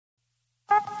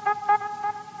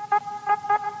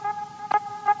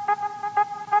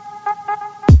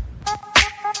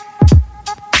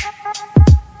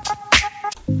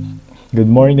Good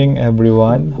morning,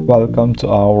 everyone. Welcome to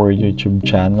our YouTube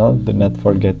channel. Do not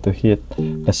forget to hit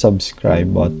the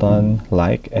subscribe button,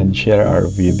 like, and share our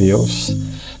videos.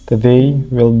 Today,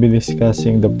 we'll be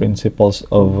discussing the principles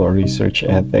of research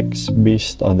ethics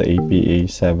based on the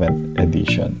APA 7th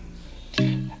edition.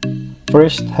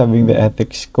 First, having the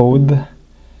ethics code.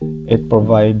 It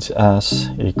provides us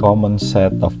a common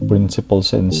set of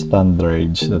principles and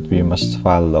standards that we must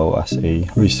follow as a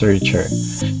researcher.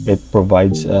 It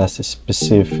provides us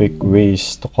specific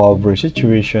ways to cover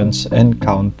situations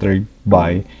encountered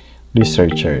by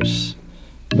researchers.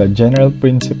 The general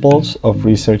principles of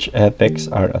research ethics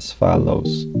are as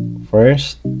follows.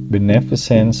 First,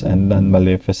 beneficence and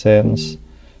non-maleficence.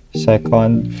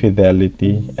 Second,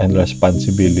 fidelity and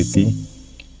responsibility.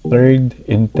 Third,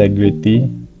 integrity.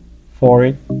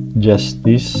 Fourth,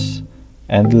 justice.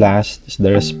 And last is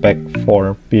the respect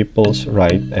for people's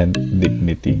right and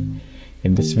dignity.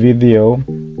 In this video,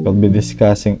 we'll be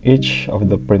discussing each of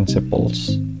the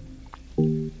principles.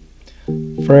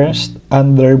 First,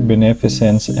 under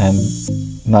beneficence and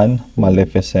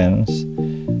non-maleficence,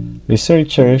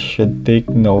 researchers should take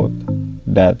note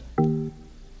that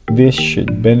this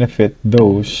should benefit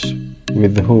those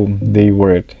with whom they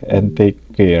work and take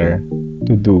care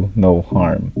to do no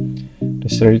harm.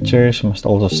 Researchers must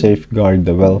also safeguard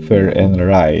the welfare and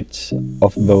rights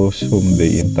of those whom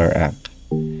they interact.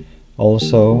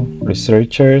 Also,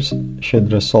 researchers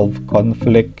should resolve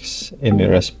conflicts in a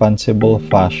responsible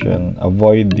fashion,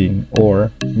 avoiding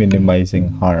or minimizing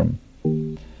harm.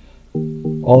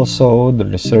 Also, the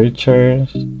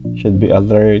researchers should be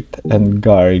alert and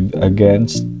guard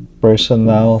against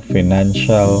personal,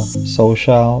 financial,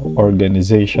 social,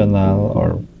 organizational,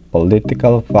 or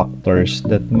political factors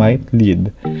that might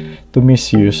lead to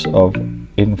misuse of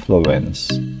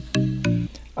influence.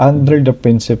 Under the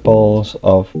principles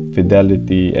of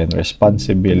fidelity and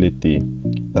responsibility,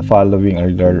 the following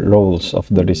are the roles of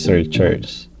the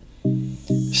researchers.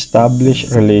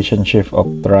 Establish relationship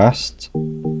of trust,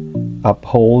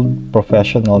 uphold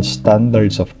professional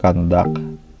standards of conduct,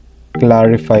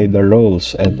 clarify the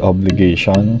roles and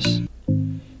obligations,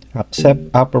 accept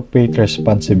appropriate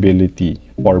responsibility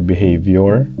for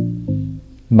behavior,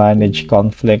 manage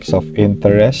conflicts of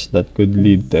interest that could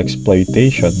lead to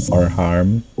exploitation or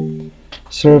harm,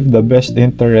 serve the best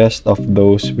interest of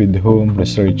those with whom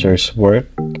researchers work.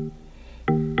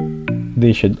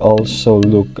 They should also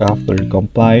look after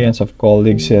compliance of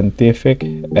colleagues' scientific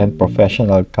and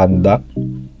professional conduct,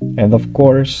 and of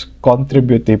course,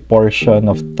 contribute a portion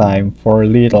of time for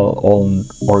little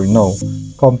or no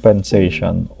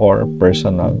compensation or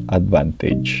personal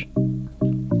advantage.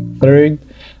 Third,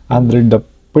 under the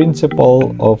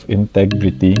principle of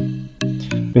integrity,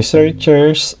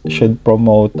 researchers should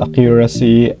promote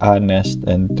accuracy, honesty,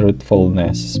 and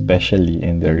truthfulness, especially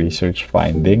in their research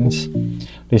findings.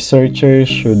 Researchers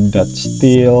should not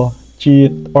steal,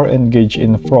 cheat, or engage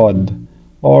in fraud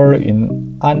or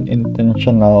in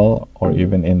unintentional or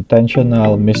even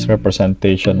intentional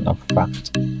misrepresentation of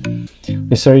facts.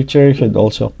 Researchers should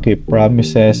also keep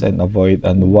promises and avoid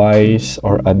unwise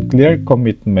or unclear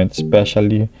commitments,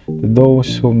 especially to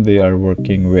those whom they are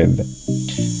working with.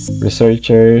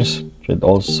 Researchers should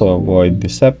also avoid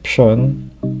deception,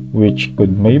 which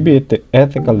could maybe be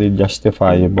ethically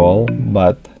justifiable,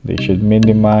 but they should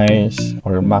minimize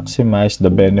or maximize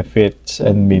the benefits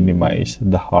and minimize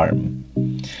the harm.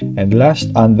 And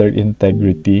last, under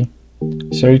integrity,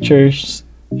 researchers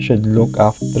should look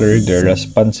after their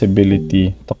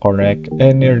responsibility to correct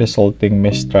any resulting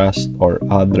mistrust or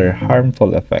other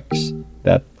harmful effects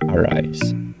that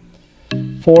arise.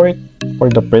 Fourth, for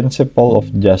the principle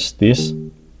of justice,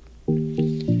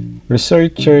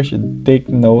 researchers should take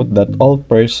note that all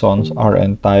persons are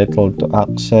entitled to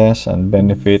access and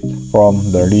benefit from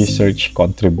the research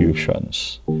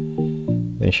contributions.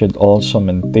 They should also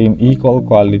maintain equal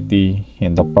quality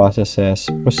in the processes,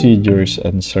 procedures,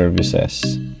 and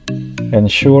services.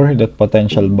 Ensure that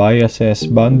potential biases,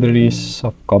 boundaries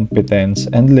of competence,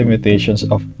 and limitations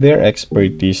of their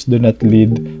expertise do not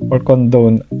lead or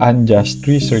condone unjust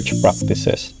research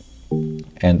practices.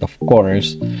 And of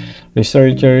course,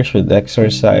 researchers should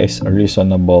exercise a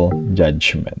reasonable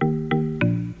judgment.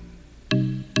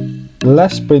 The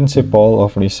last principle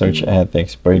of research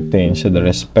ethics pertains to the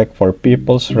respect for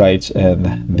people's rights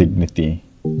and dignity.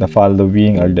 The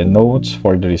following are the notes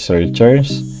for the researchers.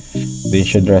 They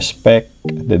should respect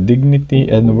the dignity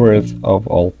and worth of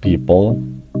all people.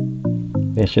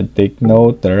 They should take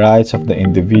note the rights of the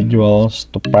individuals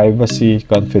to privacy,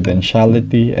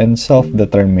 confidentiality, and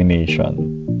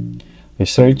self-determination.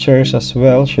 Researchers as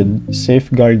well should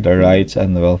safeguard the rights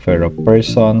and welfare of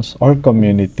persons or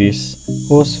communities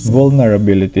whose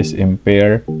vulnerabilities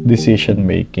impair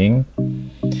decision-making.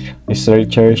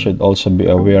 Researchers should also be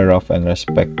aware of and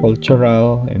respect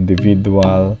cultural,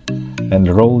 individual, and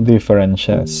role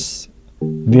differences.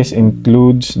 This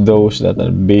includes those that are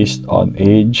based on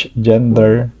age,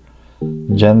 gender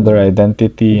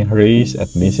identity, race,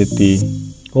 ethnicity,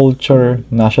 culture,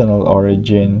 national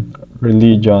origin,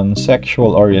 religion,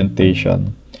 sexual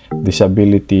orientation,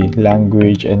 disability,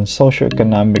 language, and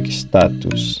socioeconomic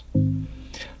status.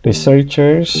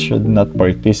 Researchers should not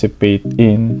participate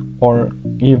in or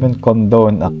even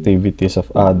condone activities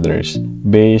of others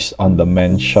based on the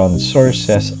mentioned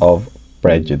sources of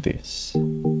prejudice.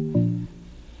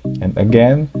 And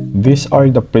again, these are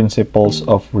the principles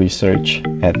of research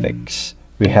ethics.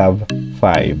 We have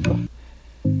 5.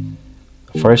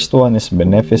 First one is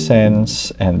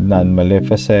beneficence and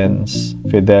non-maleficence,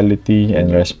 fidelity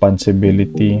and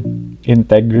responsibility,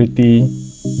 integrity,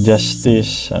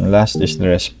 justice, and last is the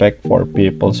respect for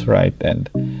people's right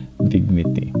and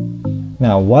dignity.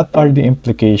 Now, what are the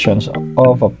implications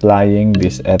of applying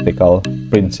these ethical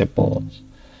principles?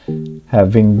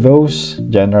 Having those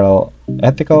general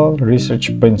ethical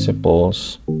research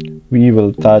principles, we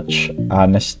will touch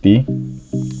honesty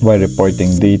by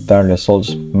reporting data,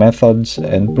 results, methods,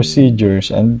 and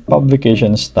procedures, and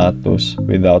publication status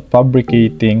without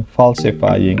fabricating,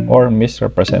 falsifying, or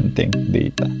misrepresenting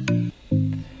data.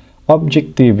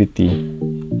 Objectivity.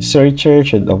 Researchers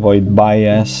should avoid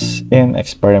bias in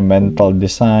experimental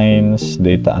designs,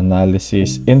 data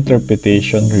analysis,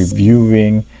 interpretation,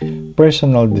 reviewing,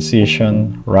 personal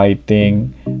decision,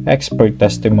 writing, expert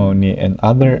testimony, and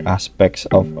other aspects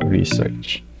of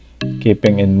research.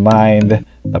 Keeping in mind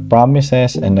the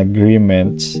promises and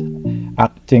agreements,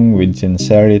 acting with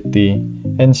sincerity,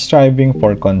 and striving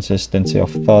for consistency of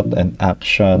thought and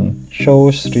action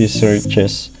shows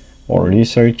researchers'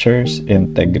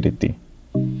 integrity.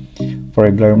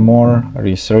 Furthermore,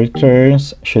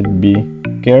 researchers should be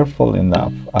careful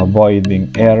enough, avoiding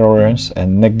errors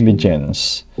and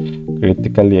negligence,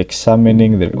 critically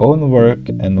examining their own work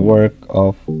and work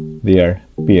of their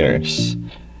peers.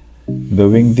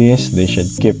 Doing this, they should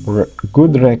keep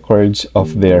good records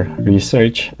of their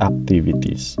research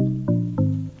activities.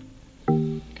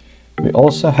 We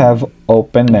also have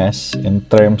openness in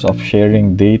terms of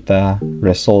sharing data,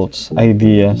 results,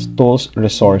 ideas, tools,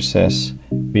 resources,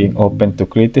 being open to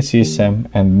criticism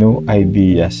and new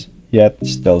ideas, yet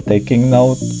still taking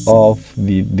note of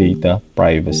the data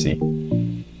privacy.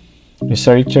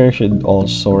 Researchers should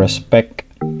also respect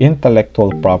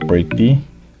intellectual property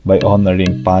by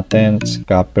honoring patents,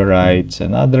 copyrights,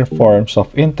 and other forms of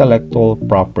intellectual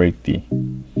property.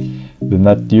 Do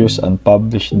not use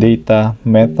unpublished data,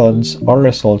 methods, or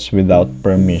results without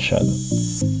permission.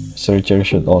 Researchers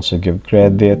should also give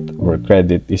credit where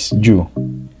credit is due.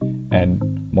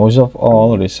 And most of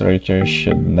all, researchers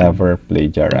should never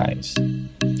plagiarize.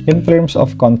 In terms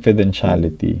of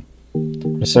confidentiality,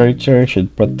 researchers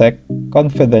should protect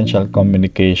confidential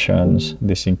communications.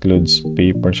 This includes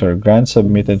papers or grants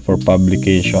submitted for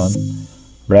publication,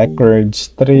 records,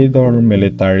 trade or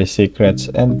military secrets,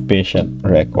 and patient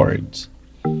records.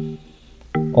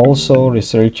 Also,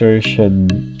 researchers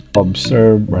should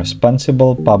observe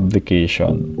responsible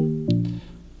publication.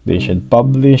 They should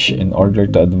publish in order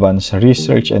to advance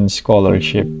research and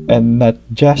scholarship and not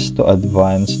just to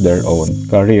advance their own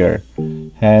career.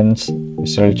 Hence,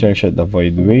 researchers should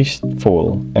avoid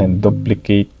wasteful and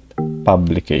duplicate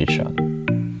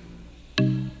publication.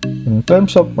 In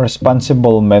terms of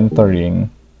responsible mentoring,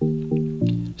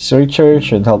 researchers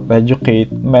should help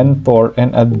educate, mentor,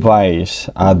 and advise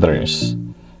others,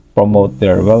 promote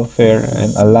their welfare,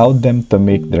 and allow them to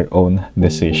make their own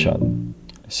decision.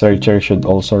 Researchers should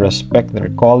also respect their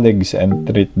colleagues and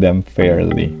treat them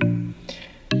fairly.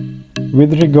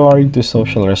 With regard to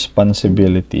social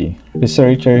responsibility,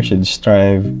 researchers should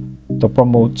strive to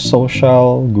promote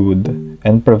social good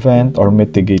and prevent or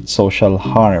mitigate social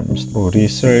harms through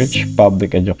research,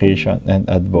 public education, and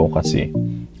advocacy.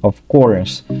 Of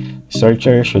course,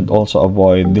 researchers should also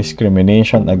avoid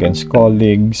discrimination against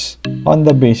colleagues on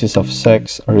the basis of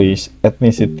sex, race,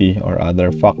 ethnicity, or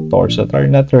other factors that are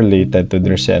not related to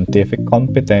their scientific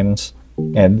competence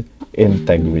and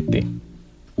integrity.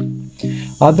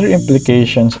 Other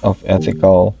implications of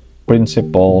ethical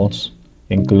principles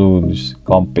includes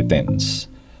competence.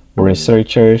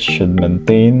 Researchers should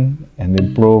maintain and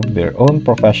improve their own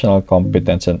professional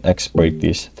competence and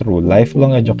expertise through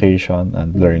lifelong education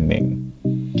and learning.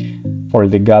 For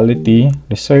legality,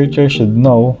 researchers should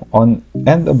know on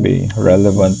and obey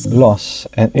relevant laws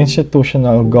and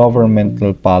institutional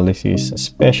governmental policies,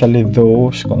 especially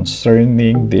those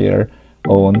concerning their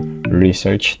own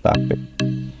research topic.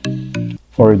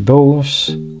 For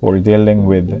those who are dealing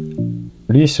with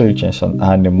researches on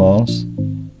animals,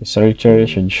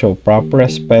 researchers should show proper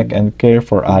respect and care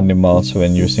for animals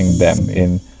when using them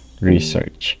in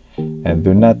research, and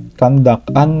do not conduct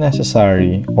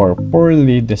unnecessary or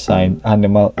poorly designed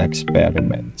animal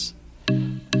experiments.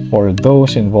 For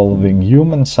those involving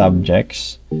human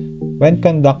subjects, when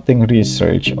conducting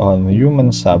research on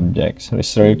human subjects,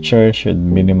 researchers should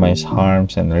minimize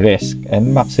harms and risk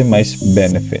and maximize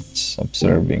benefits,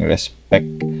 observing respect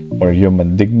for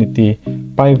human dignity,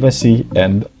 privacy,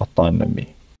 and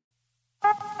autonomy.